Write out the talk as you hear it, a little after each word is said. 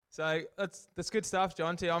So that's good stuff,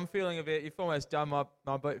 John. I'm feeling a bit. You've almost done my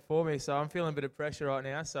boat for me, so I'm feeling a bit of pressure right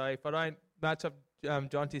now. So if I don't match up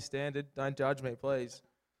Jonty's standard, don't judge me, please.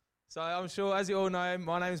 So I'm sure, as you all know,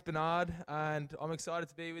 my name's Bernard, and I'm excited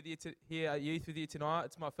to be with you here at Youth with you tonight.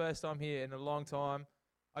 It's my first time here in a long time.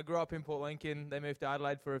 I grew up in Port Lincoln. They moved to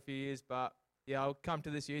Adelaide for a few years, but yeah, I'll come to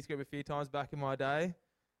this youth group a few times back in my day.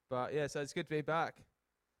 But yeah, so it's good to be back.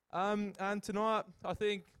 And tonight, I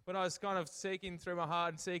think when I was kind of seeking through my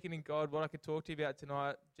heart and seeking in God what I could talk to you about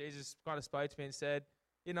tonight, Jesus kind of spoke to me and said,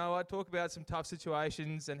 you know, I talk about some tough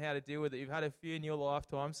situations and how to deal with it. You've had a few in your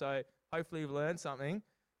lifetime, so hopefully you've learned something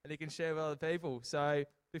and you can share with other people. So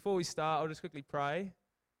before we start, I'll just quickly pray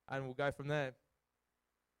and we'll go from there.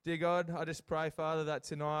 Dear God, I just pray, Father, that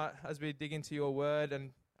tonight as we dig into your word and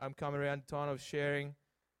I'm coming around the time of sharing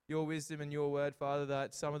your wisdom and your word, Father,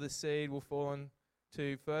 that some of the seed will fall on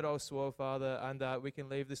to fertile soil, Father, and that we can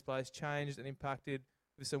leave this place changed and impacted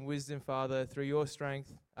with some wisdom, Father, through your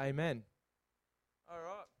strength. Amen. All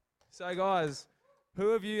right. So, guys,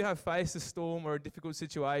 who of you have faced a storm or a difficult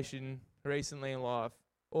situation recently in life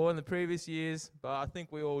or in the previous years? But I think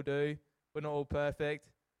we all do. We're not all perfect,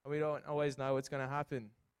 and we don't always know what's going to happen.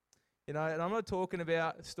 You know, and I'm not talking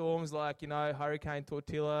about storms like, you know, Hurricane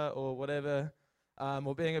Tortilla or whatever,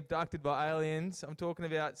 or being abducted by aliens. I'm talking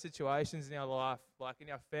about situations in our life, like in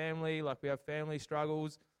our family, like we have family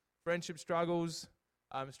struggles, friendship struggles,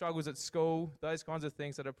 struggles at school, those kinds of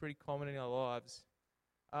things that are pretty common in our lives.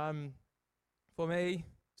 For me,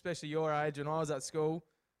 especially your age, when I was at school,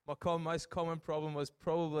 my most common problem was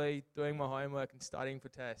probably doing my homework and studying for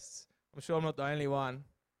tests. I'm sure I'm not the only one.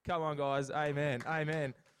 Come on, guys. Amen.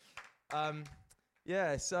 Amen.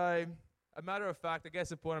 So a matter of fact, I guess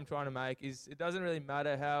the point I'm trying to make is it doesn't really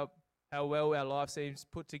matter how well our life seems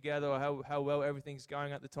put together or how well everything's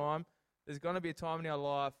going at the time. There's going to be a time in our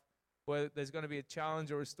life where there's going to be a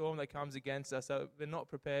challenge or a storm that comes against us that we're not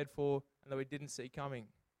prepared for and that we didn't see coming.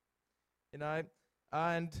 You know,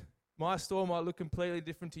 and my storm might look completely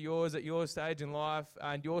different to yours at your stage in life,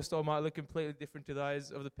 and your storm might look completely different to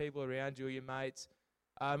those of the people around you or your mates.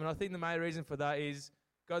 And I think the main reason for that is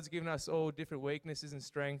God's given us all different weaknesses and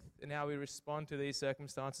strength and how we respond to these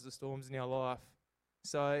circumstances or storms in our life.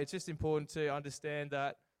 So it's just important to understand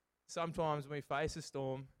that sometimes when we face a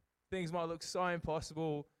storm, things might look so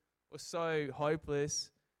impossible or so hopeless,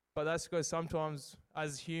 but that's because sometimes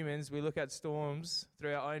as humans, we look at storms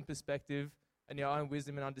through our own perspective and our own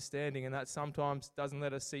wisdom and understanding, and that sometimes doesn't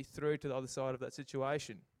let us see through to the other side of that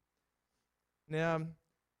situation. Now,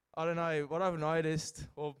 I don't know, what I've noticed,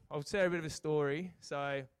 well, I'll share a bit of a story. So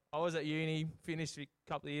I was at uni, finished a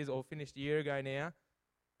couple of years, or finished a year ago now,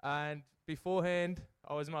 and beforehand,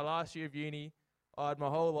 I was in my last year of uni. I had my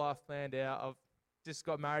whole life planned out. I've just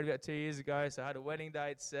got married about 2 years ago, so I had a wedding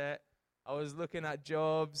date set. I was looking at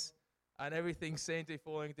jobs, and everything seemed to be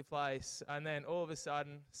falling into place. And then all of a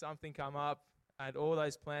sudden, something come up, and all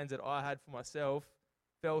those plans that I had for myself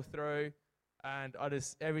fell through, and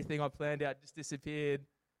everything I planned out just disappeared.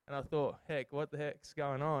 And I thought, heck, what the heck's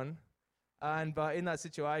going on? But in that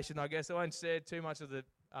situation, I guess I won't share too much of the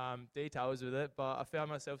details with it, but I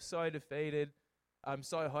found myself so defeated,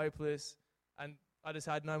 so hopeless, and I just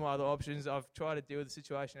had no more other options. I've tried to deal with the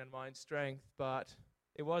situation in my own strength, but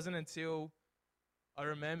it wasn't until I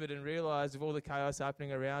remembered and realized with all the chaos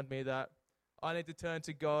happening around me that I need to turn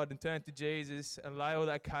to God and turn to Jesus and lay all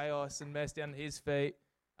that chaos and mess down at his feet.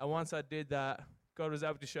 And once I did that, God was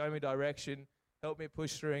able to show me direction, help me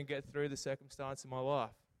push through and get through the circumstance in my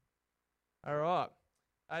life. All right.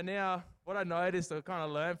 And now what I noticed or kind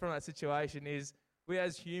of learned from that situation is we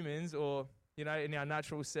as humans, or, you know, in our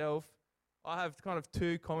natural self, I have kind of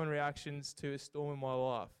two common reactions to a storm in my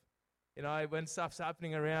life. You know, when stuff's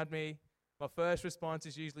happening around me, my first response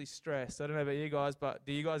is usually stress. I don't know about you guys, but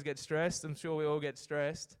do you guys get stressed? I'm sure we all get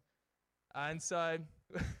stressed. And so,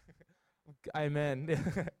 amen.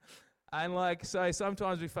 And so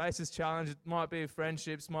sometimes we face this challenge. It might be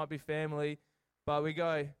friendships, might be family, but we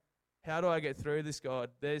go, how do I get through this, God?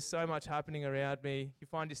 There's so much happening around me. You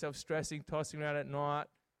find yourself stressing, tossing around at night.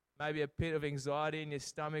 Maybe a pit of anxiety in your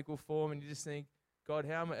stomach will form, and you just think, God,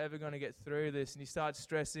 how am I ever going to get through this? And you start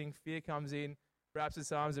stressing, fear comes in, wraps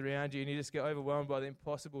its arms around you, and you just get overwhelmed by the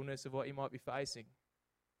impossibleness of what you might be facing.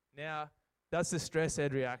 Now, that's the stress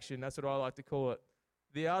head reaction. That's what I like to call it.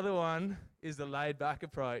 The other one is the laid-back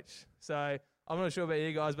approach. So I'm not sure about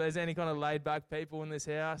you guys, but is there any kind of laid-back people in this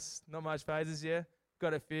house? Not much phases, yeah?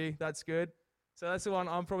 Got a few. That's good. So that's the one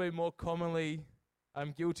I'm probably more commonly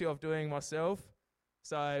guilty of doing myself.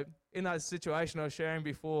 So in that situation I was sharing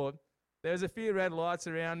before, there was a few red lights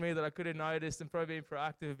around me that I could have noticed and probably been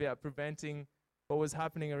proactive about preventing what was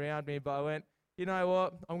happening around me. But I went, you know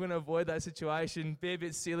what, I'm going to avoid that situation, be a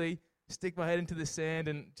bit silly, stick my head into the sand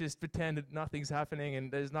and just pretend that nothing's happening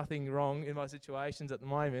and there's nothing wrong in my situations at the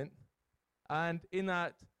moment. And in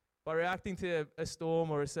that, by reacting to a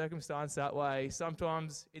storm or a circumstance that way,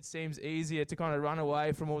 sometimes it seems easier to kind of run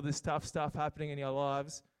away from all this tough stuff happening in your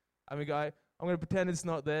lives. And we go, I'm going to pretend it's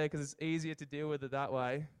not there because it's easier to deal with it that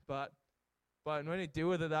way. But when you deal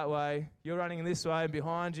with it that way, you're running this way and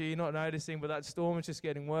behind you, you're not noticing, but that storm is just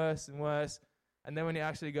getting worse and worse. And then when you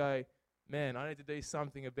actually go, man, I need to do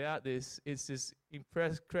something about this, it's this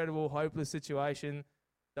incredible, hopeless situation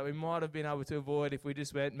that we might have been able to avoid if we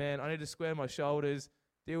just went, man, I need to square my shoulders,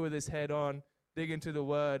 deal with this head on, dig into the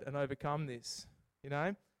word and overcome this, you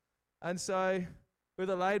know? And so with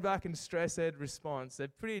a laid back and stress-ed response, they're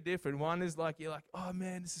pretty different. One is like, you're like, oh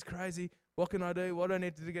man, this is crazy. What can I do? What do I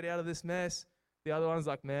need to do to get out of this mess? The other one's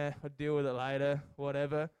like, man, I'll deal with it later,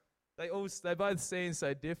 whatever. They both seem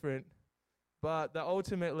so different. But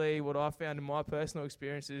ultimately, what I found in my personal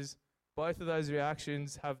experiences, both of those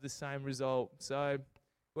reactions have the same result. So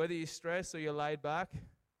whether you're stressed or you're laid back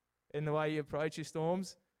in the way you approach your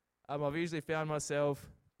storms, I've usually found myself,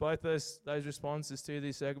 both those responses to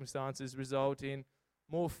these circumstances result in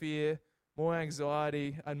more fear, more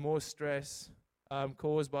anxiety, and more stress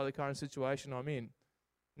caused by the current situation I'm in.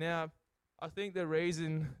 Now, I think the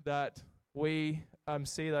reason that we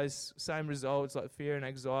see those same results like fear and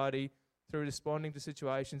anxiety through responding to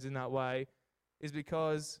situations in that way is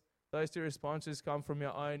because those two responses come from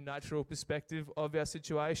your own natural perspective of our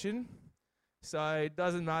situation. So it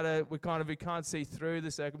doesn't matter, we can't see through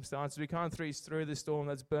the circumstances, we can't see through the storm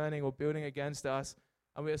that's burning or building against us,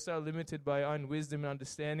 and we are so limited by our own wisdom and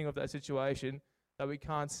understanding of that situation that we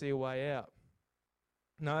can't see a way out.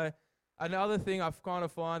 No, another thing I've kind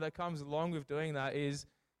of find that comes along with doing that is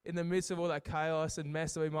in the midst of all that chaos and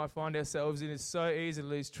mess that we might find ourselves in, it's so easy to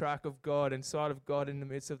lose track of God and sight of God in the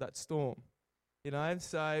midst of that storm. You know,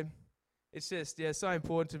 so it's just, so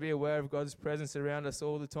important to be aware of God's presence around us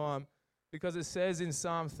all the time, because it says in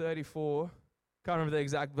Psalm 34, can't remember the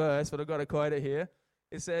exact verse, but I've got to quote it here.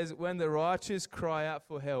 It says, when the righteous cry out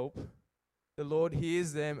for help, the Lord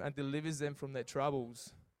hears them and delivers them from their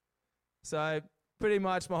troubles. So pretty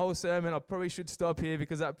much my whole sermon, I probably should stop here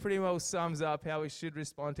because that pretty well sums up how we should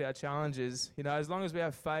respond to our challenges. You know, as long as we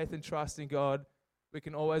have faith and trust in God, we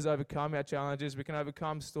can always overcome our challenges, we can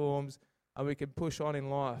overcome storms, and we can push on in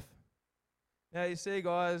life. Now, you see,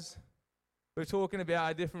 guys, we're talking about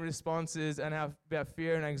our different responses and about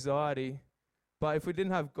fear and anxiety, but if we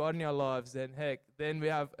didn't have God in our lives, then we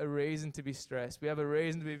have a reason to be stressed. We have a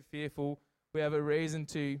reason to be fearful. We have a reason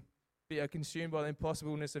to be consumed by the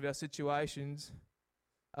impossibleness of our situations.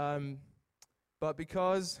 But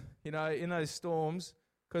because, you know, in those storms,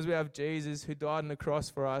 because we have Jesus who died on the cross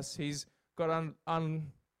for us, he's got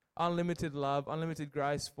unlimited love, unlimited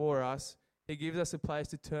grace for us. He gives us a place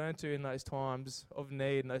to turn to in those times of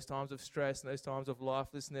need, in those times of stress, in those times of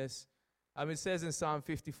lifelessness. It says in Psalm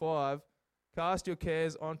 55, cast your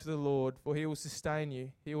cares onto the Lord, for he will sustain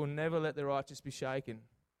you. He will never let the righteous be shaken.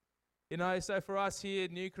 You know, so for us here,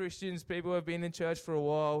 new Christians, people who have been in church for a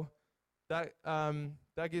while, that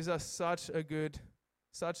gives us such a good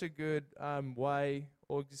way,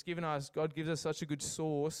 or just God gives us such a good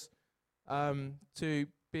source to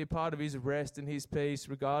be a part of his rest and his peace,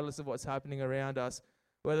 regardless of what's happening around us.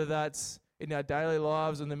 Whether that's in our daily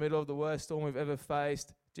lives, in the middle of the worst storm we've ever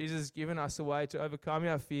faced, Jesus has given us a way to overcome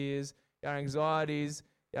our fears, our anxieties,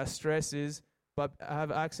 our stresses, but have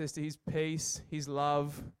access to his peace, his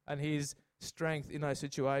love, and his strength in those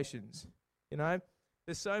situations. You know,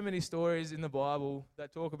 there's so many stories in the Bible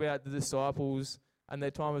that talk about the disciples and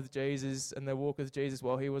their time with Jesus and their walk with Jesus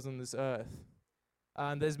while he was on this earth.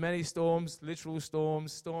 And there's many storms, literal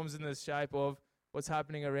storms in the shape of what's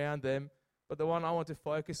happening around them. But the one I want to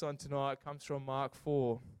focus on tonight comes from Mark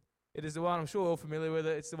 4. It is the one, I'm sure we're all familiar with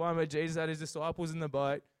it. It's the one where Jesus had his disciples in the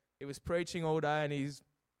boat. He was preaching all day and he's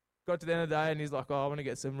got to the end of the day and he's like, I want to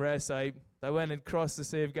get some rest. So they went and crossed the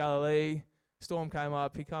Sea of Galilee. Storm came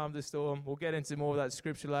up. He calmed the storm. We'll get into more of that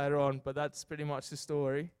scripture later on, but that's pretty much the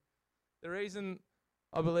story. The reason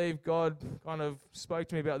I believe God kind of spoke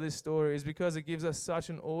to me about this story is because it gives us such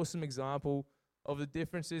an awesome example of the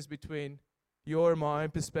differences between your and my own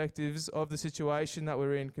perspectives of the situation that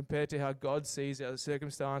we're in compared to how God sees our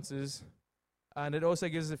circumstances. And it also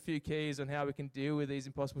gives us a few keys on how we can deal with these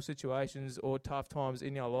impossible situations or tough times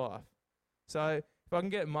in our life. So if I can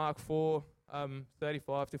get Mark 4,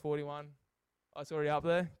 35 to 41. Oh, it's already up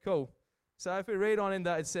there? Cool. So if we read on in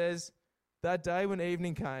that, it says, that day when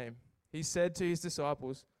evening came, he said to his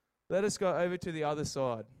disciples, let us go over to the other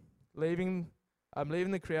side. Leaving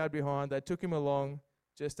the crowd behind, they took him along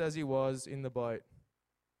just as he was in the boat.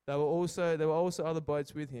 There were also other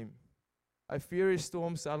boats with him. A furious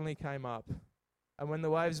storm suddenly came up, and when the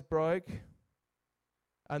waves broke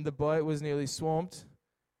and the boat was nearly swamped,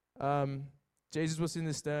 Jesus was in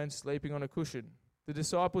the stern sleeping on a cushion. The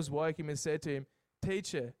disciples woke him and said to him,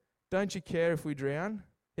 "Teacher, don't you care if we drown?"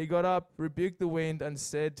 He got up, rebuked the wind, and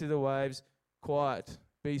said to the waves, "Quiet,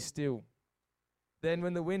 be still." Then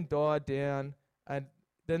when the wind died down,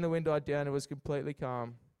 it was completely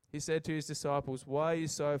calm. He said to his disciples, "Why are you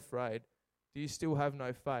so afraid? Do you still have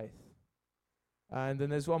no faith?" And then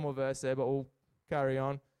there's one more verse there, but we'll carry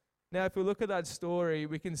on. Now, if we look at that story,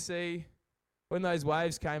 we can see when those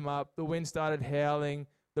waves came up, the wind started howling,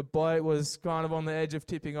 the boat was kind of on the edge of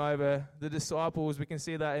tipping over. The disciples, we can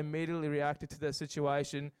see that immediately reacted to the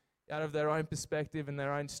situation out of their own perspective and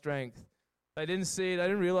their own strength. They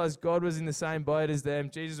didn't realize God was in the same boat as them.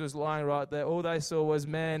 Jesus was lying right there. All they saw was,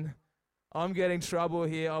 man, I'm getting trouble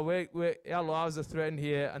here. Our lives are threatened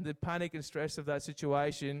here. And the panic and stress of that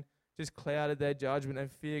situation just clouded their judgment,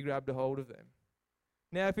 and fear grabbed a hold of them.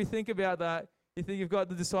 Now, if you think about that, you think you've got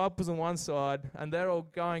the disciples on one side, and they're all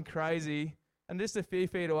going crazy. And just a few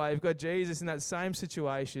feet away, you've got Jesus in that same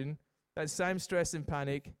situation, that same stress and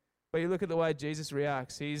panic. But you look at the way Jesus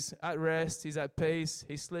reacts. He's at rest. He's at peace.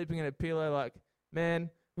 He's sleeping in a pillow like, man,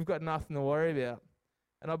 we've got nothing to worry about.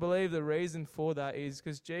 And I believe the reason for that is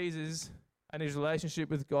because Jesus and his relationship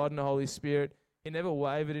with God and the Holy Spirit, he never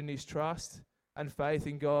wavered in his trust and faith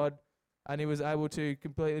in God. And he was able to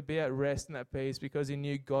completely be at rest and at peace because he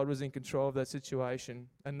knew God was in control of that situation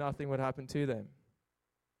and nothing would happen to them.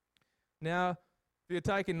 Now, if you're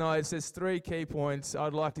taking notes, there's 3 key points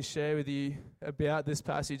I'd like to share with you about this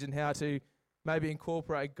passage and how to maybe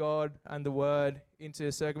incorporate God and the Word into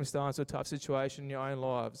a circumstance or tough situation in your own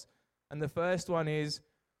lives. And the first one is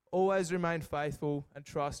always remain faithful and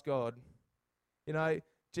trust God. You know,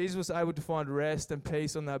 Jesus was able to find rest and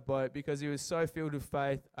peace on that boat because he was so filled with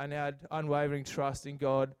faith and had unwavering trust in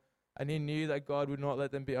God, and he knew that God would not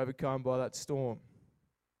let them be overcome by that storm.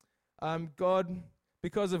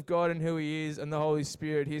 Because of God and who he is and the Holy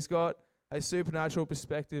Spirit, he's got a supernatural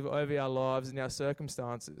perspective over our lives and our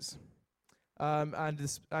circumstances and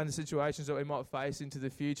the situations that we might face into the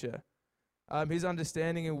future. His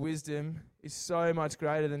understanding and wisdom is so much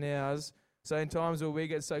greater than ours. So in times where we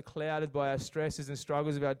get so clouded by our stresses and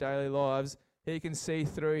struggles of our daily lives, he can see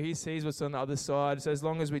through. He sees what's on the other side. So as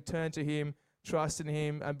long as we turn to him, trust in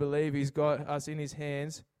him, and believe he's got us in his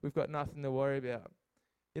hands, we've got nothing to worry about.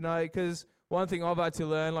 You know, because one thing I've had to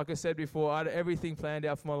learn, like I said before, I had everything planned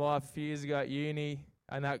out for my life a few years ago at uni,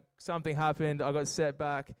 and that something happened, I got set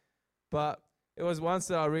back. But it was once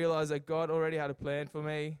that I realized that God already had a plan for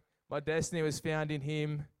me. My destiny was found in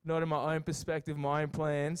him, not in my own perspective, my own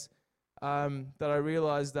plans. That I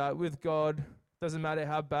realized that with God, doesn't matter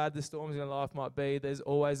how bad the storms in life might be, there's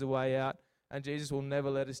always a way out, and Jesus will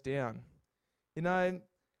never let us down. You know,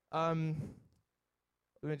 let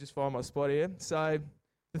me just find my spot here. So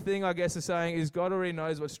the thing I guess is saying is God already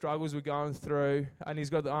knows what struggles we're going through, and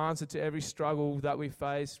he's got the answer to every struggle that we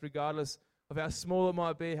face, regardless of how small it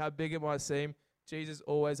might be, how big it might seem. Jesus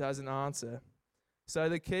always has an answer. So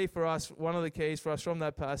the key for us, one of the keys for us from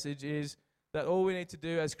that passage is that all we need to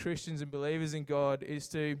do as Christians and believers in God is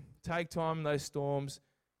to take time in those storms,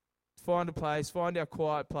 find a place, find our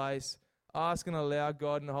quiet place, ask and allow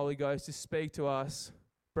God and the Holy Ghost to speak to us,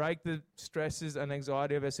 break the stresses and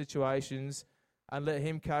anxiety of our situations, and let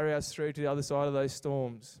him carry us through to the other side of those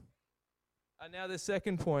storms. And now the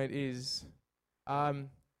second point is,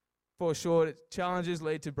 for sure, challenges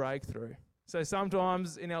lead to breakthrough. So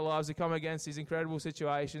sometimes in our lives we come against these incredible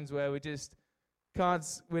situations where we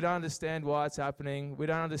don't understand why it's happening. We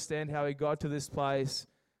don't understand how we got to this place.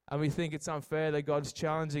 And we think it's unfair that God's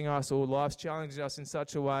challenging us or life's challenging us in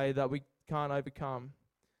such a way that we can't overcome.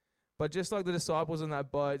 But just like the disciples on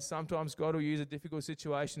that boat, sometimes God will use a difficult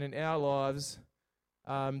situation in our lives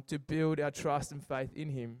to build our trust and faith in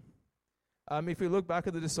him. If we look back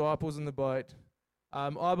at the disciples on the boat,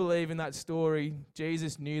 I believe in that story,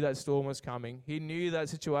 Jesus knew that storm was coming. He knew that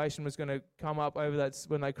situation was going to come up over that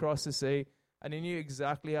when they crossed the sea. And he knew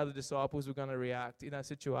exactly how the disciples were going to react in that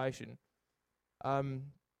situation. And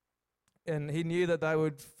he knew that they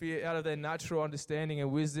would fear, out of their natural understanding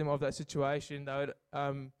and wisdom of that situation, they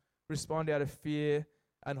would respond out of fear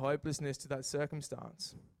and hopelessness to that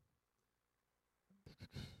circumstance.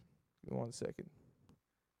 Give me 1 second.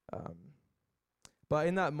 But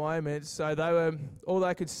in that moment, so all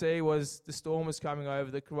they could see was the storm was coming over,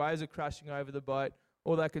 the waves were crashing over the boat.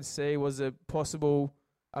 All they could see was a possible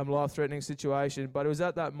life-threatening situation. But it was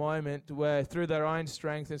at that moment where, through their own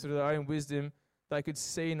strength and through their own wisdom, they could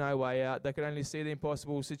see no way out, they could only see the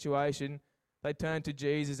impossible situation, they turned to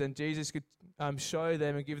Jesus, and Jesus could show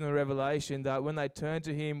them and give them a revelation that when they turn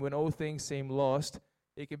to him, when all things seem lost,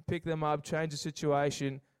 he can pick them up, change the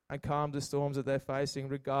situation, and calm the storms that they're facing,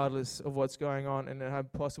 regardless of what's going on and how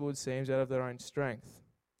impossible it seems out of their own strength.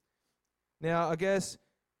 Now, I guess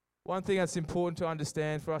one thing that's important to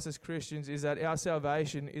understand for us as Christians is that our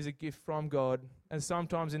salvation is a gift from God. And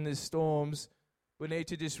sometimes in these storms, we need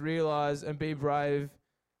to just realize and be brave,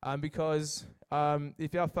 because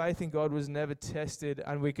if our faith in God was never tested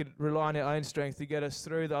and we could rely on our own strength to get us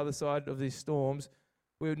through the other side of these storms,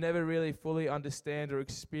 we would never really fully understand or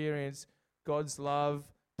experience God's love,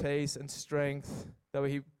 peace, and strength that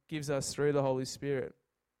he gives us through the Holy Spirit.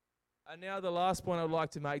 And now the last point I'd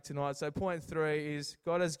like to make tonight. So point 3 is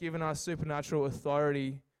God has given us supernatural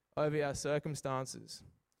authority over our circumstances.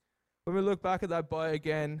 When we look back at that boat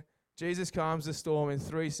again, Jesus calms the storm in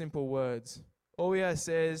 3 simple words. All he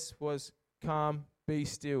says was, "Calm, be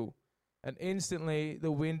still." And instantly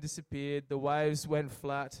the wind disappeared, the waves went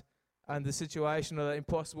flat, and the situation of the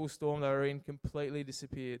impossible storm they were in completely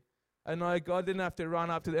disappeared. And no, God didn't have to run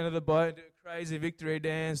up to the end of the boat and do a crazy victory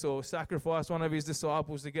dance or sacrifice one of his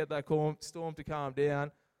disciples to get that storm to calm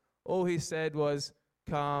down. All he said was,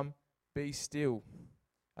 "Calm, be still."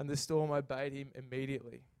 And the storm obeyed him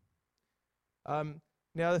immediately.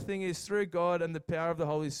 Now the thing is, through God and the power of the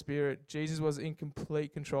Holy Spirit, Jesus was in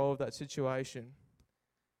complete control of that situation.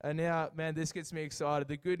 And now, man, this gets me excited.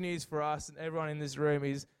 The good news for us and everyone in this room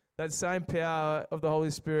is that same power of the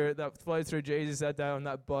Holy Spirit that flowed through Jesus that day on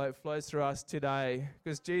that boat flows through us today.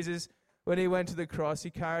 Because Jesus, when he went to the cross,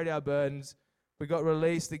 he carried our burdens. We got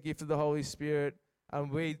released the gift of the Holy Spirit.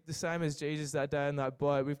 And we, the same as Jesus that day on that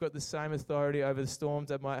boat, we've got the same authority over the storms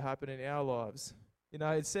that might happen in our lives. You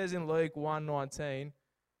know, it says in Luke 1:19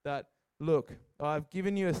 that, "Look, I've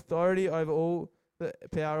given you authority over all the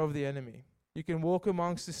power of the enemy. You can walk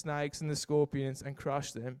amongst the snakes and the scorpions and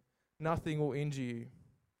crush them. Nothing will injure you."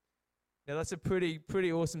 Now, that's a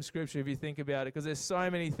pretty awesome scripture if you think about it, because there's so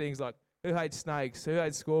many things like, who hates snakes? Who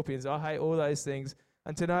hates scorpions? I hate all those things.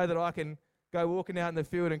 And to know that I can go walking out in the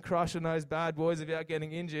field and crushing those bad boys without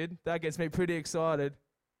getting injured, that gets me pretty excited.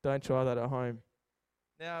 Don't try that at home.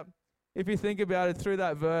 Now, if you think about it, through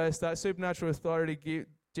that verse, that supernatural authority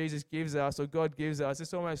Jesus gives us, or God gives us,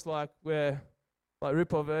 it's almost like we're like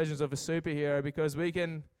rip-off versions of a superhero, because we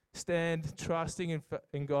can stand trusting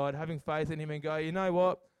in God, having faith in him, and go, you know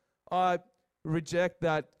what? I reject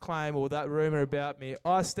that claim or that rumor about me.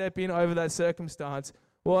 I step in over that circumstance.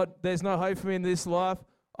 What? There's no hope for me in this life.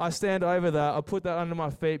 I stand over that. I put that under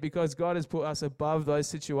my feet, because God has put us above those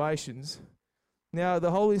situations. Now,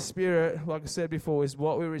 the Holy Spirit, like I said before, is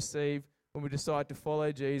what we receive when we decide to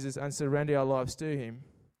follow Jesus and surrender our lives to him.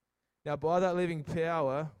 Now, by that living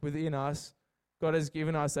power within us, God has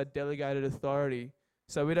given us that delegated authority.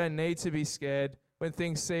 So we don't need to be scared when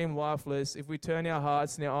things seem lifeless. If we turn our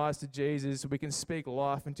hearts and our eyes to Jesus, we can speak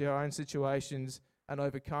life into our own situations and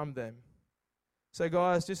overcome them. So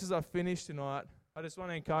guys, just as I finish tonight, I just want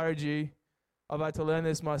to encourage you. I've had to learn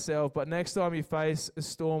this myself, but next time you face a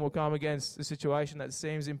storm or come against a situation that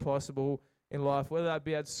seems impossible in life, whether that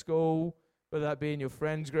be at school, whether that be in your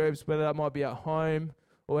friends groups, whether that might be at home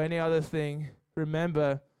or any other thing,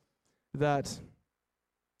 remember that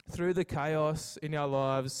through the chaos in our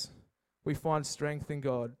lives, we find strength in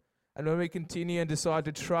God. And when we continue and decide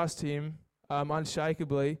to trust him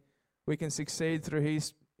unshakably, we can succeed through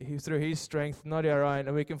his strength, not our own,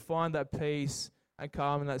 and we can find that peace and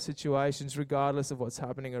calm in that situations regardless of what's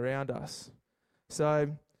happening around us.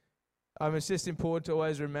 So it's just important to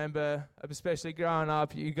always remember, especially growing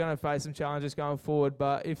up, you're going to face some challenges going forward,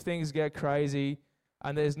 but if things get crazy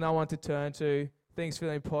and there's no one to turn to, things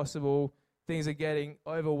feel impossible, things are getting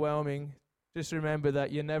overwhelming, just remember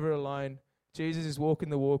that you're never alone. Jesus is walking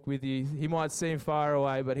the walk with you. He might seem far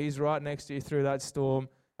away, but he's right next to you through that storm.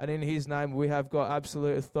 And in his name, we have got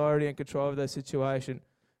absolute authority and control of that situation.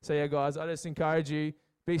 So yeah, guys, I just encourage you,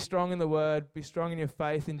 be strong in the word, be strong in your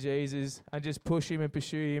faith in Jesus, and just push him and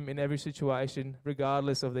pursue him in every situation,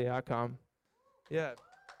 regardless of the outcome. Yeah,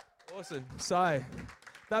 awesome. So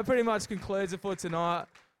that pretty much concludes it for tonight.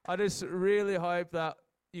 I just really hope that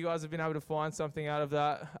you guys have been able to find something out of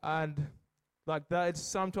that. And like that,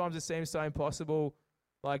 sometimes it seems so impossible,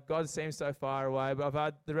 like God seems so far away, but I've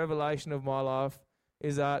had the revelation of my life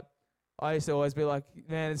is that I used to always be like,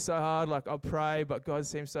 man, it's so hard, like I'll pray, but God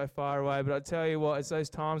seems so far away. But I tell you what, it's those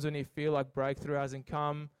times when you feel like breakthrough hasn't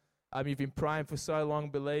come. You've been praying for so long,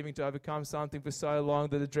 believing to overcome something for so long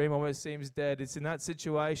that the dream almost seems dead. It's in that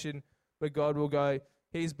situation where God will go,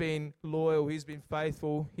 He's been loyal. He's been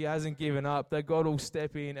faithful. He hasn't given up. That God will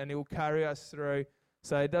step in and He will carry us through.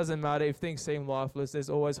 So it doesn't matter if things seem lifeless. There's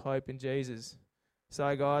always hope in Jesus.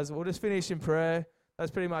 So, guys, we'll just finish in prayer.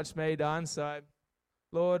 That's pretty much me done. So,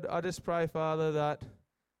 Lord, I just pray, Father, that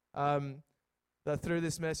that through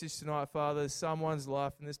this message tonight, Father, someone's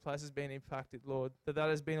life in this place has been impacted, Lord. That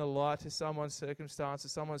has been a light to someone's circumstance, to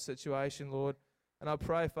someone's situation, Lord. And I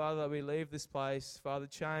pray, Father, that we leave this place, Father,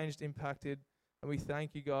 changed, impacted. And we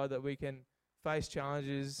thank you, God, that we can face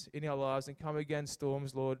challenges in our lives and come against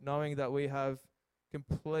storms, Lord, knowing that we have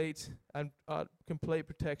complete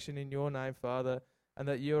protection in your name, Father, and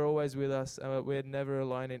that you're always with us and that we're never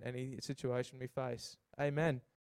alone in any situation we face. Amen.